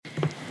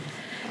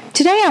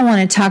Today I want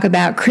to talk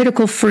about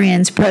Critical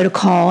Friends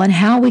Protocol and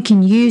how we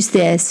can use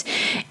this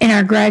in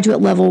our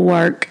graduate level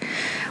work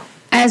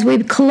as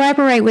we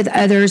collaborate with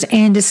others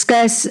and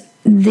discuss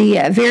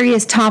the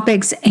various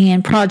topics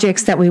and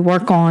projects that we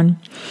work on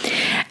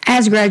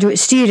as graduate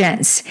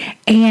students.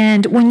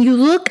 And when you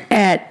look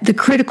at the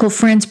Critical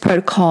Friends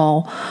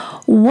Protocol,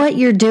 what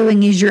you're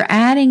doing is you're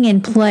adding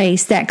in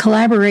place that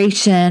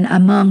collaboration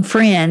among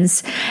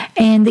friends.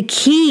 And the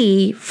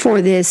key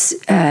for this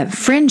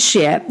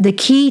friendship, the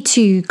key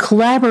to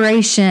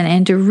collaboration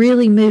and to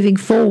really moving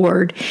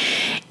forward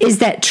is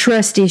that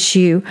trust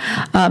issue,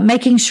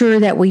 making sure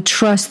that we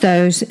trust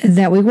those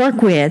that we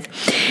work with.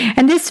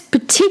 And this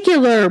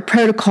particular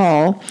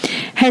protocol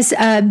has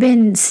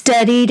been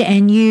studied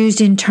and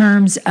used in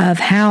terms of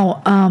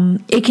how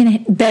it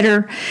can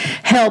better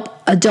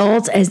help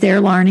adults as they're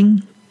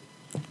learning.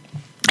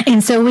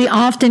 And so we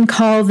often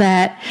call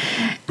that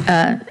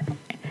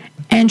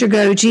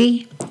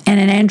andragogy and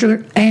an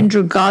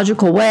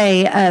andragogical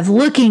way of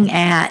looking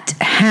at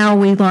how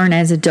we learn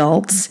as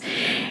adults.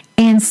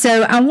 And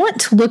so I want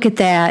to look at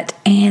that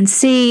and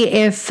see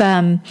if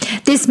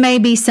this may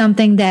be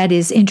something that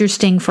is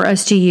interesting for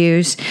us to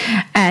use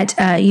at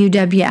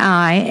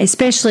UWI,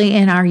 especially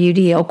in our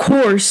UDL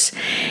course.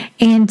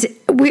 And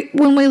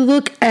when we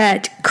look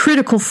at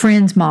Critical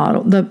Friends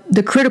model,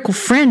 the Critical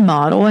Friend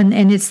model,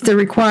 and it's the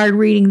required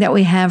reading that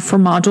we have for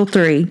Module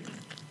 3,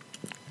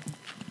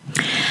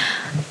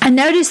 I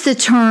noticed the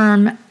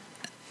term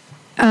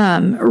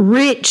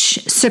rich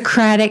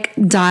Socratic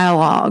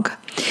dialogue.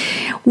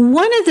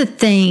 One of the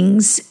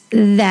things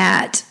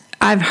that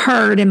I've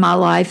heard in my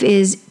life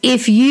is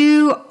if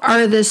you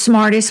are the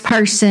smartest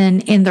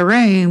person in the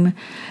room,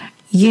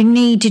 you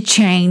need to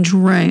change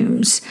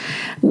rooms.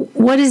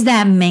 What does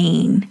that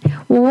mean?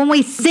 Well, when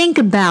we think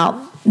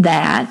about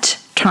that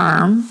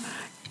term,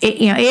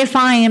 if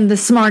I am the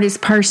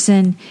smartest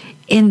person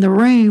in the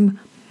room,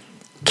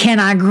 can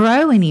I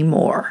grow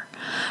anymore?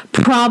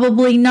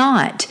 Probably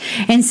not.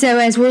 And so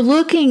as we're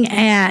looking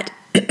at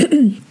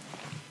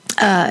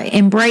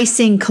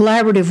embracing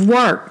collaborative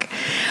work,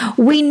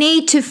 we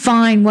need to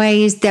find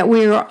ways that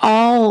we're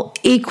all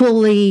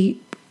equally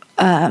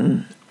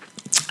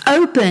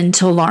open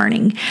to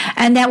learning,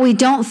 and that we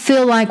don't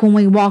feel like when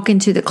we walk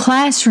into the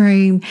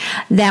classroom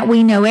that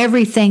we know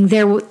everything.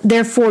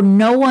 Therefore,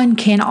 no one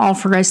can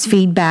offer us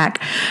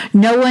feedback.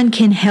 No one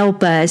can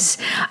help us.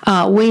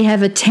 We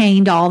have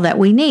attained all that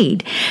we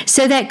need.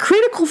 So that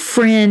Critical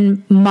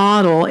Friend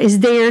model is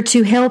there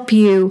to help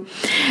you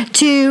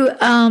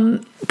to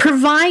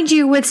provide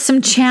you with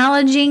some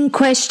challenging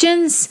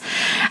questions.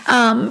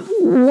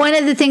 One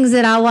of the things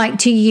that I like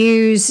to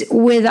use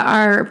with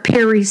our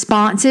peer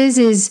responses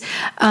is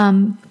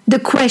the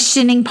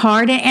questioning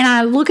part, and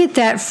I look at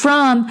that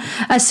from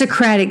a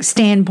Socratic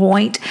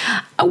standpoint.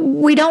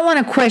 We don't want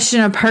to question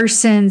a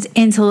person's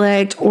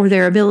intellect or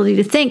their ability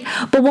to think,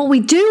 but what we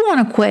do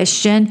want to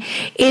question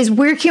is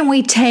where can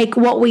we take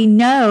what we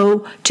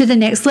know to the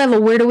next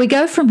level? Where do we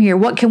go from here?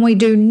 What can we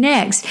do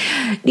next?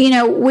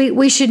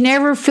 We should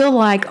never feel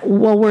like,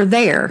 well, we're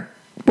there,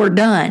 we're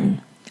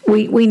done.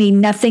 We need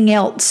nothing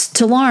else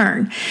to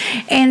learn.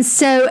 And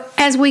so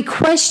as we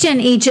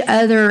question each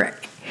other,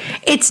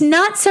 it's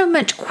not so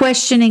much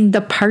questioning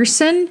the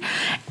person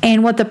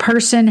and what the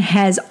person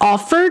has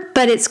offered,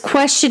 but it's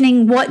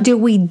questioning what do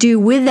we do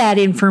with that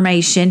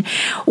information?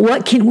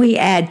 What can we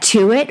add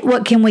to it?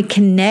 What can we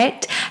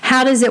connect?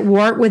 How does it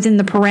work within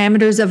the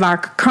parameters of our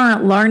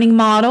current learning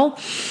model?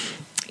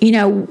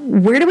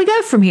 Where do we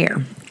go from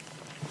here?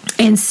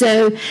 And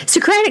so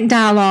Socratic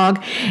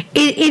dialogue,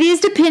 it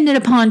is dependent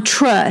upon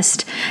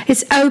trust.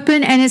 It's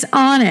open and it's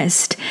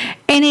honest.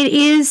 And it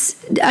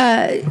is,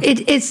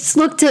 it's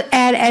looked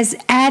at as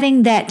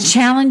adding that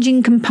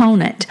challenging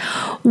component.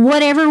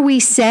 Whatever we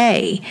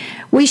say,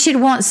 we should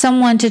want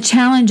someone to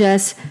challenge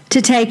us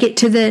to take it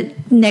to the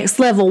next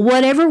level.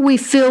 Whatever we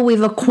feel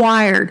we've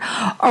acquired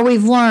or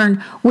we've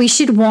learned, we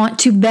should want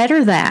to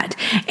better that.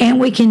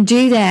 And we can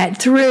do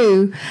that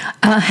through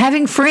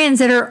having friends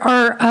that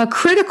are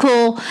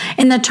critical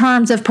in the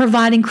terms of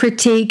providing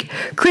critique,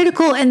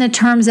 critical in the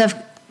terms of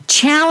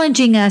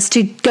challenging us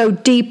to go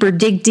deeper,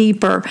 dig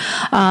deeper.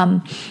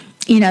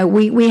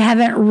 We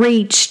haven't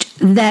reached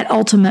that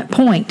ultimate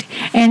point.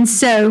 And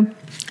so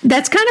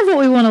that's kind of what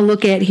we want to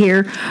look at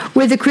here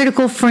with the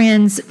Critical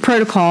Friends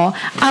Protocol.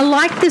 I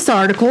like this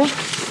article.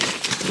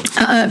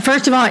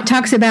 First of all, it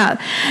talks about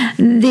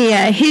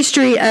the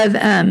history of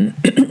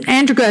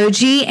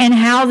andragogy and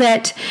how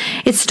that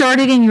it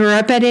started in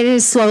Europe and it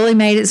has slowly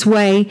made its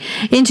way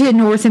into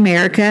North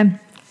America.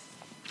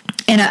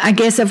 And I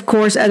guess, of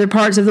course, other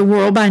parts of the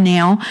world by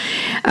now,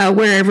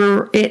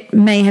 wherever it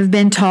may have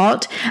been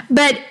taught.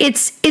 But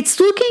it's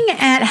looking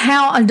at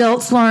how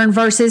adults learn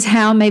versus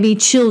how maybe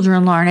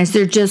children learn as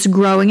they're just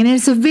growing. And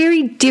it's a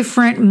very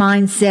different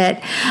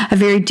mindset, a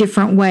very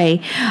different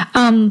way.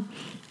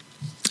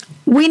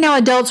 We know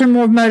adults are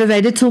more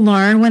motivated to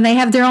learn when they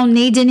have their own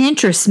needs and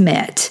interests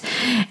met.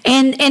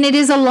 And it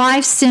is a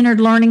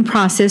life-centered learning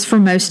process for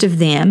most of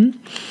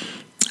them.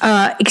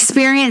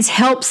 Experience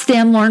helps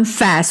them learn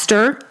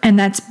faster, and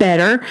that's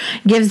better.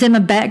 Gives them a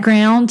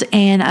background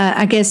and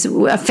I guess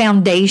a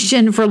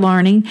foundation for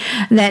learning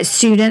that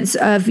students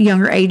of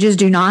younger ages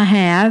do not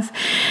have.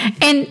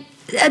 And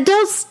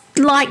adults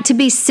like to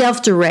be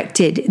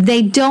self-directed.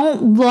 They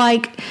don't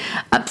like,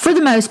 for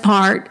the most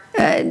part,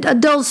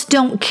 adults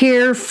don't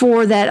care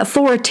for that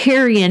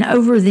authoritarian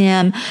over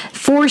them,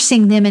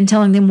 forcing them and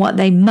telling them what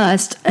they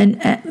must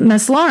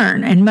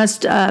learn and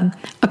must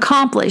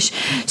accomplish.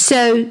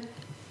 So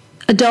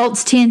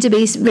adults tend to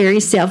be very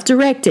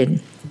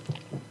self-directed.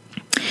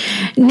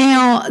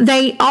 Now,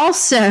 they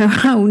also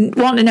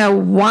want to know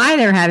why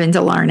they're having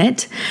to learn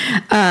it.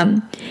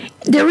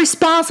 They're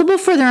responsible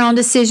for their own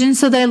decisions,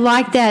 so they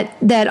like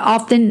that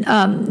often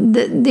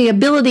the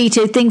ability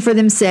to think for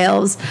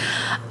themselves.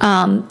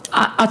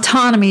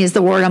 Autonomy is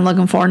the word I'm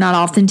looking for, not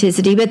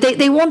authenticity, but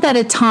they want that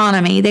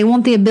autonomy. They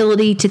want the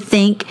ability to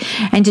think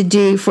and to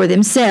do for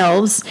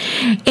themselves,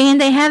 and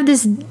they have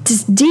this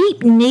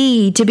deep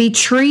need to be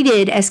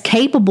treated as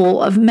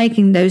capable of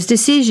making those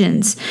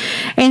decisions.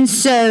 And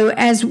so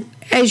as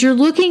you're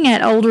looking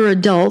at older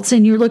adults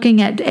and you're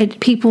looking at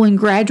people in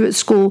graduate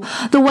school,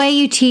 the way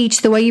you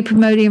teach, the way you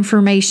promote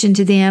information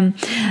to them,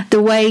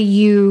 the way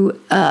you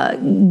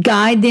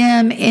guide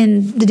them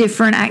in the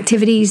different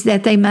activities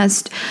that they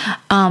must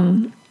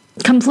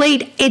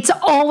complete, it's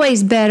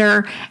always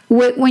better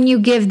when you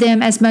give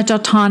them as much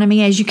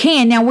autonomy as you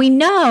can. Now, we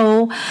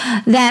know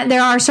that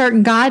there are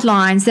certain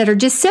guidelines that are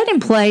just set in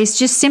place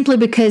just simply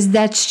because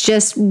that's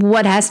just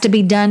what has to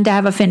be done to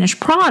have a finished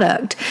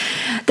product.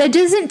 That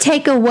doesn't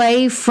take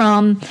away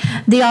from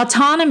the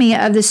autonomy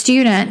of the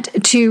student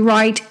to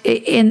write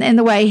in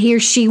the way he or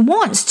she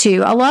wants to.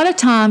 A lot of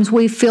times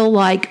we feel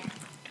like,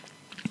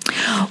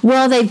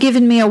 well, they've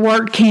given me a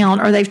word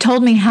count, or they've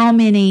told me how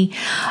many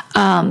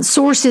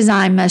sources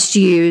I must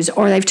use,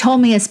 or they've told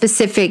me a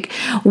specific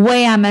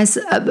way I must,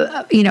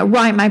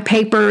 write my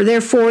paper.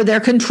 Therefore,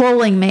 they're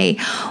controlling me.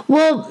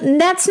 Well,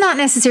 that's not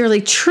necessarily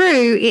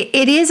true.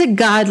 It is a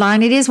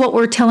guideline. It is what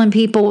we're telling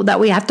people that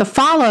we have to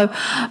follow,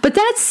 but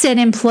that's set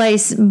in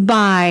place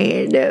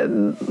by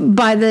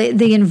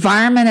the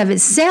environment of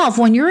itself.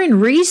 When you're in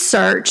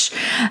research,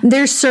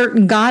 there's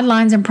certain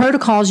guidelines and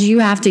protocols you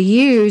have to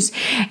use,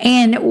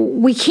 and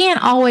we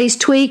can't always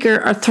tweak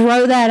or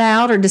throw that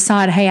out or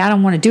decide, hey, I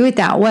don't want to do it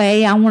that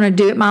way. I want to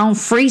do it my own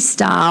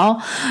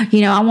freestyle.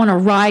 I want to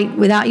write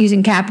without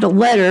using capital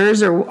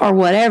letters or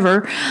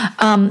whatever.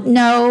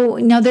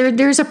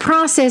 There's a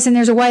process and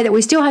there's a way that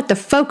we still have to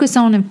focus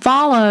on and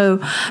follow,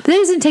 but that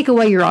doesn't take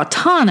away your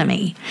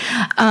autonomy.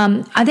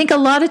 I think a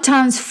lot of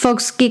times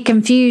folks get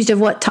confused of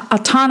what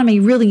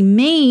autonomy really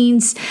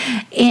means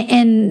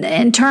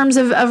in terms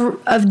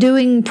of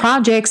doing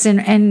projects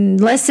and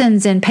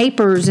lessons and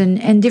papers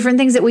and different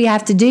things that we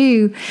have to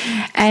do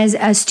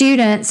as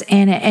students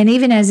and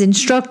even as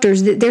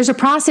instructors. There's a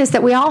process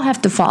that we all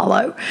have to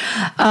follow.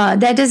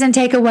 That doesn't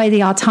take away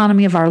the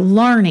autonomy of our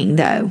learning,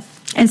 though.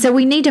 And so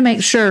we need to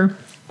make sure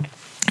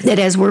that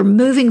as we're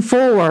moving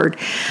forward,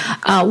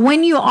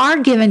 when you are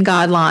given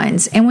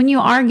guidelines and when you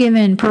are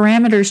given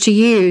parameters to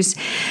use,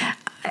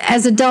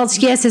 as adults,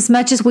 yes, as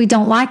much as we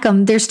don't like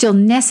them, they're still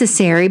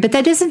necessary, but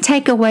that doesn't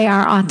take away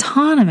our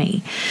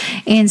autonomy.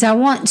 And so I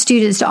want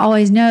students to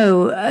always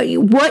know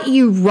what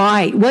you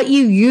write, what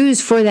you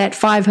use for that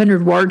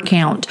 500 word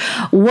count,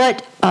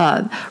 what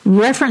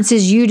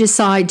references you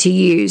decide to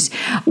use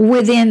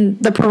within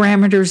the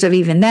parameters of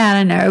even that.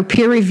 I know,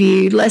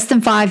 peer-reviewed, less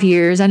than 5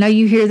 years. I know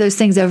you hear those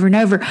things over and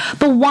over,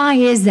 but why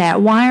is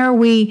that? Why are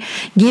we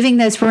giving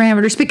those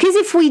parameters? Because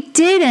if we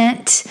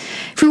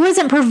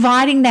wasn't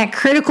providing that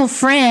critical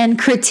friend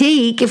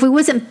critique, if we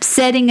wasn't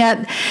setting up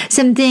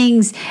some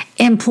things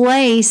in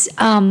place,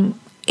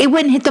 it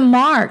wouldn't hit the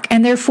mark,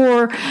 and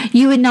therefore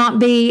you would not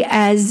be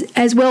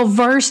as well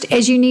versed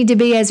as you need to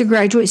be as a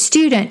graduate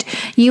student.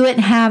 You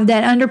wouldn't have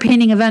that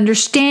underpinning of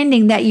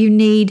understanding that you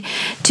need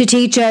to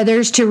teach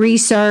others, to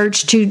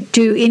research,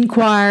 to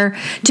inquire,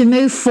 to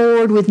move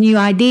forward with new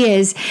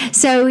ideas.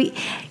 So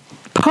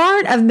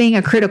part of being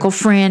a critical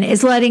friend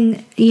is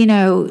letting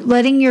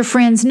your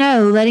friends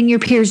know, letting your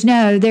peers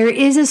know there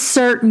is a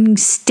certain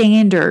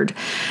standard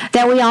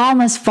that we all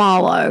must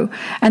follow,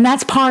 and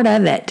that's part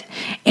of it.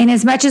 And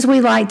as much as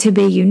we like to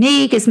be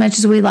unique, as much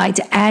as we like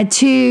to add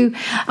to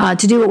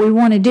do what we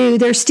want to do,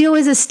 there still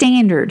is a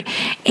standard.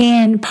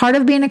 And part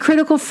of being a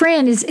critical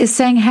friend is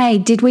saying, hey,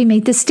 did we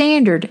meet the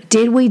standard?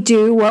 Did we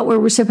do what we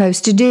were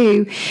supposed to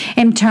do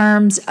in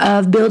terms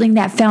of building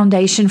that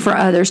foundation for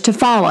others to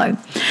follow?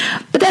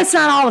 But that's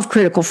not all of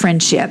critical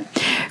friendship.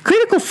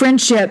 Critical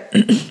friendship,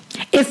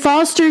 it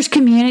fosters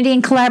community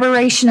and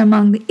collaboration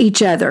among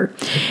each other.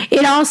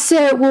 It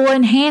also will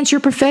enhance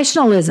your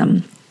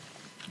professionalism.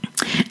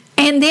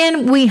 And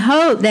then we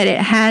hope that it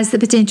has the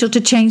potential to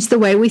change the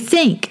way we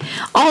think,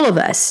 all of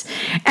us,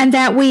 and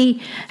that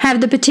we have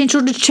the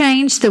potential to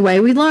change the way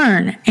we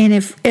learn. And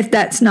if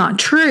that's not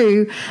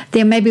true,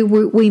 then maybe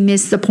we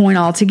miss the point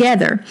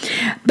altogether.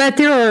 But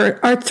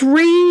there are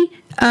three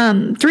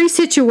three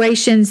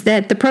situations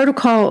that the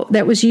protocol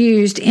that was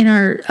used in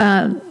our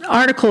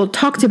article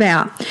talked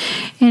about.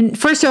 And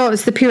first of all, it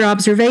was the peer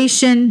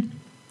observation,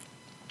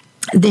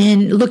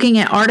 then looking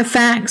at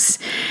artifacts,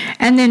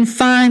 and then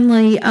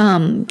finally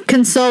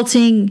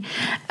consulting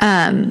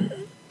on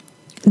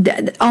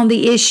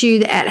the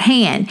issue at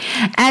hand.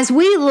 As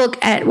we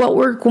look at what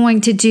we're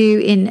going to do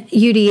in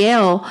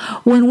UDL,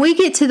 when we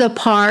get to the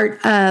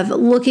part of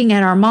looking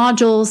at our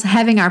modules,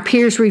 having our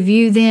peers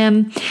review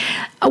them,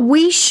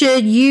 we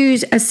should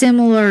use a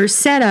similar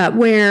setup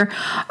where,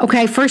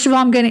 okay, first of all,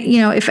 I'm going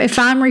to, if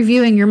I'm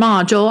reviewing your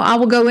module, I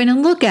will go in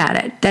and look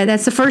at it.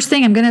 That's the first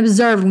thing I'm going to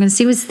observe. I'm going to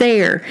see what's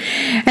there.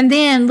 And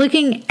then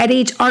looking at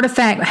each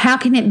artifact, how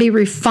can it be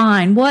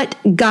refined? What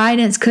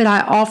guidance could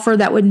I offer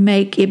that would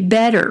make it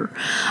better?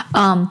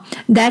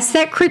 That's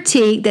that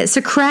critique, that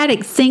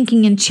Socratic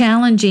thinking and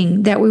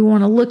challenging that we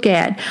want to look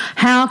at.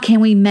 How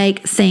can we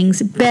make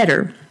things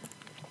better?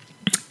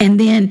 And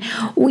then,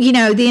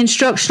 the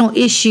instructional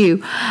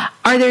issue.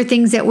 Are there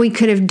things that we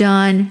could have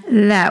done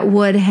that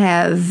would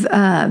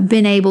have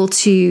been able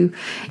to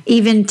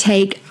even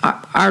take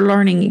our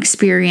learning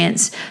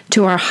experience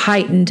to our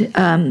heightened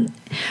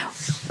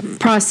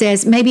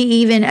process? Maybe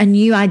even a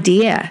new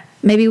idea.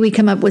 Maybe we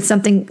come up with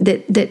something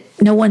that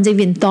no one's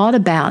even thought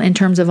about in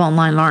terms of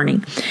online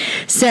learning.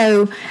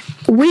 So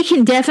we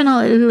can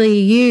definitely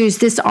use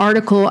this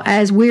article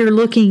as we're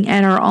looking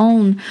at our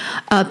own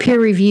peer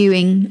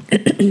reviewing,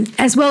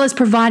 as well as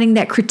providing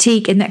that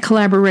critique and that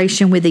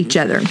collaboration with each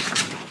other.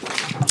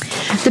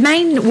 The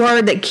main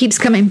word that keeps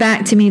coming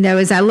back to me, though,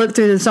 as I look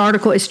through this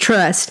article is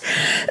trust.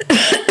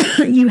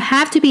 You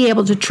have to be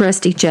able to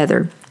trust each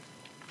other.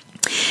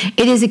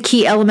 It is a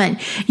key element.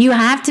 You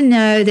have to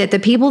know that the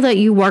people that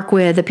you work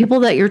with, the people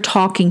that you're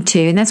talking to,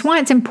 and that's why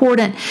it's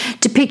important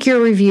to pick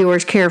your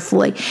reviewers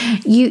carefully.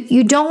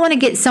 You don't want to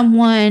get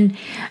someone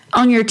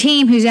on your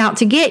team who's out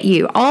to get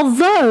you.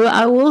 Although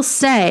I will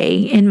say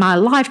in my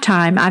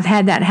lifetime, I've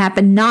had that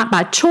happen not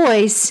by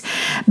choice,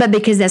 but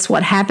because that's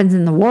what happens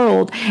in the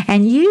world.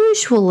 And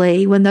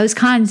usually when those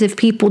kinds of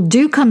people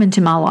do come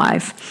into my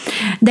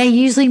life, they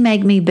usually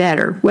make me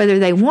better, whether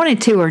they wanted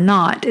to or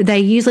not. They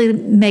usually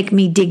make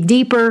me dig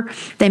deeper.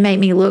 They make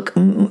me look,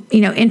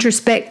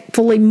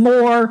 introspectively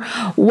more.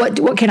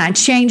 What can I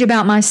change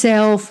about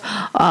myself?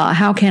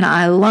 How can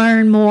I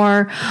learn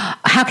more?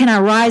 How can I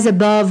rise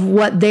above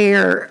what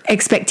their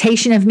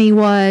expectation of me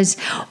was,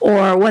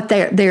 or what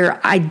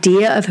their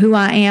idea of who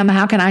I am?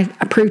 How can I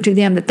prove to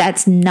them that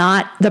that's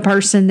not the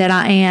person that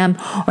I am,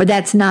 or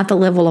that's not the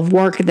level of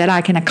work that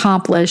I can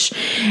accomplish?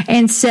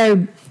 And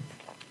so,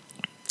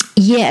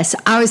 yes,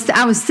 I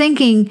was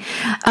thinking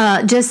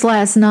just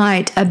last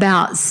night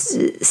about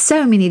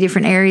so many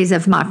different areas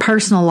of my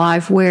personal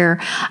life where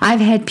I've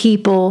had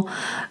people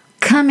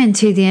come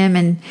into them,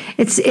 and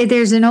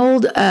there's an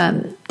old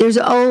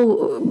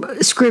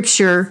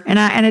scripture, and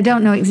I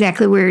don't know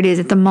exactly where it is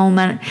at the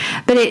moment,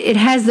 but it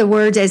has the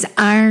words as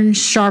iron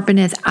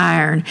sharpeneth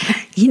iron.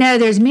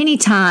 There's many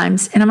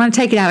times, and I'm going to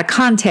take it out of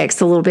context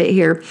a little bit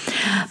here,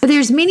 but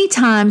there's many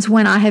times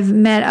when I have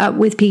met up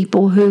with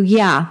people who,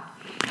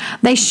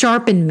 they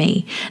sharpened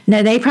me.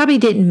 Now, they probably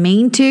didn't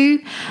mean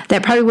to.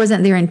 That probably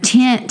wasn't their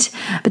intent,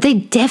 but they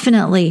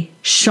definitely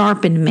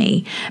sharpened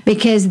me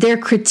because their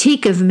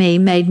critique of me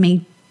made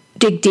me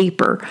dig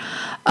deeper,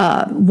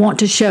 want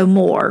to show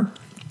more,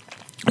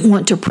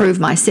 want to prove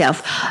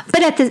myself.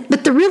 But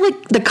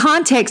the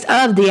context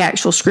of the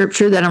actual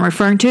scripture that I'm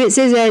referring to, it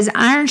says, as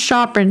iron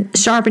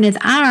sharpeneth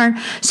iron,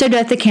 so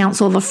doth the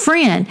counsel of a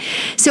friend.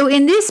 So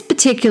in this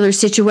particular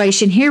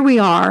situation, here we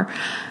are.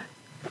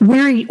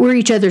 We're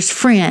each other's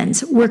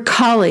friends. We're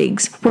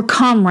colleagues. We're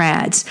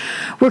comrades.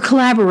 We're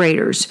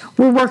collaborators.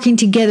 We're working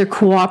together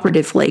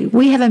cooperatively.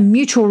 We have a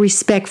mutual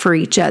respect for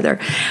each other.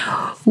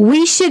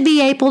 We should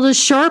be able to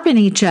sharpen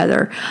each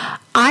other.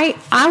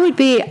 I would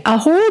be a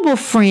horrible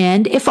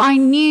friend if I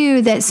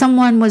knew that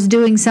someone was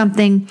doing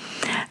something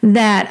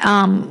that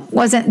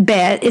wasn't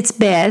its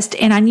best,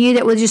 and I knew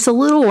that with just a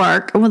little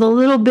work and with a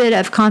little bit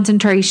of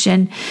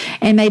concentration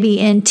and maybe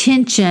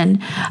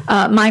intention,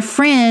 my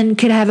friend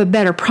could have a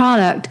better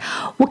product.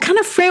 What kind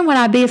of friend would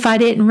I be if I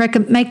didn't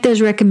make those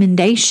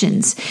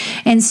recommendations?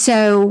 And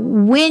so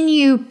when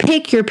you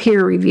pick your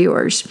peer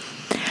reviewers,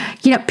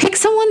 pick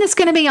someone that's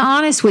going to be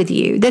honest with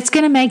you, that's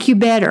going to make you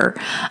better.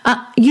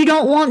 You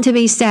don't want to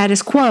be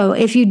status quo.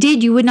 If you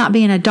did, you would not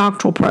be in a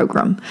doctoral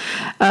program.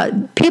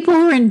 People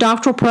who are in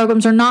doctoral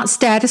programs are not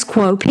status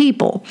quo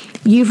people.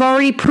 You've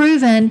already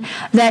proven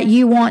that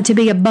you want to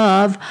be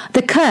above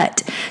the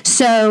cut.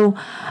 So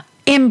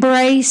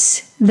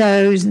embrace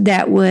those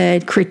that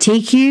would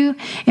critique you.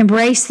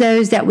 Embrace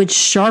those that would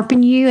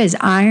sharpen you as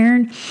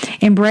iron.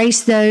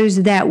 Embrace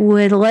those that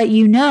would let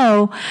you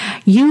know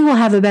you will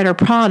have a better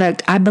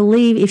product, I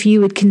believe, if you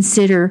would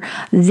consider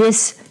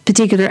this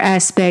particular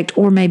aspect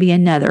or maybe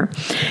another.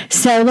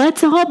 So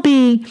let's all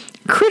be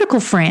critical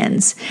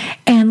friends,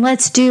 and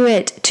let's do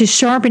it to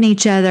sharpen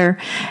each other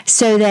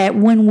so that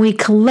when we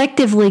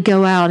collectively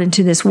go out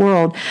into this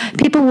world,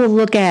 people will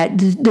look at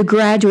the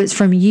graduates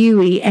from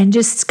UE and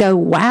just go,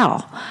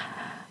 wow,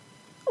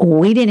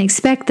 we didn't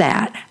expect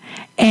that.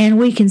 And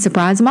we can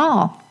surprise them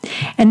all.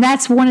 And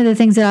that's one of the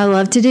things that I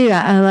love to do.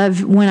 I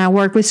love when I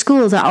work with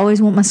schools. I always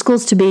want my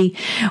schools to be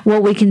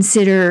what we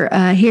consider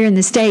here in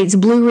the States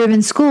blue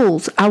ribbon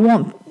schools. I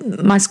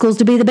want my schools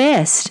to be the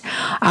best.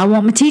 I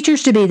want my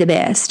teachers to be the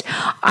best.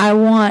 I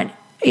want,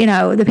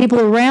 the people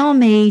around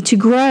me to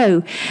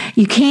grow.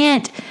 You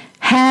can't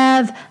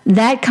have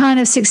that kind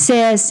of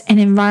success and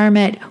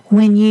environment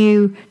when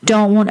you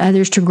don't want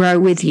others to grow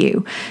with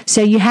you.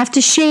 So you have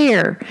to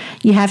share.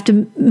 You have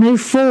to move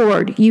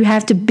forward. You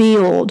have to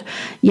build.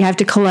 You have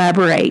to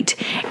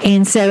collaborate.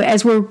 And so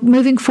as we're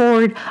moving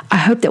forward, I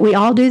hope that we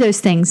all do those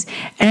things.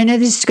 And I know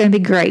this is going to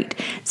be great.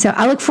 So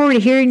I look forward to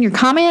hearing your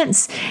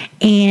comments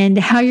and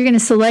how you're going to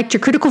select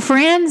your critical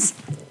friends,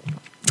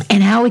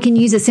 and how we can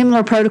use a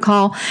similar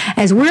protocol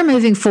as we're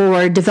moving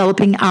forward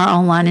developing our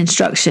online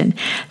instruction.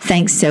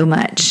 Thanks so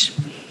much.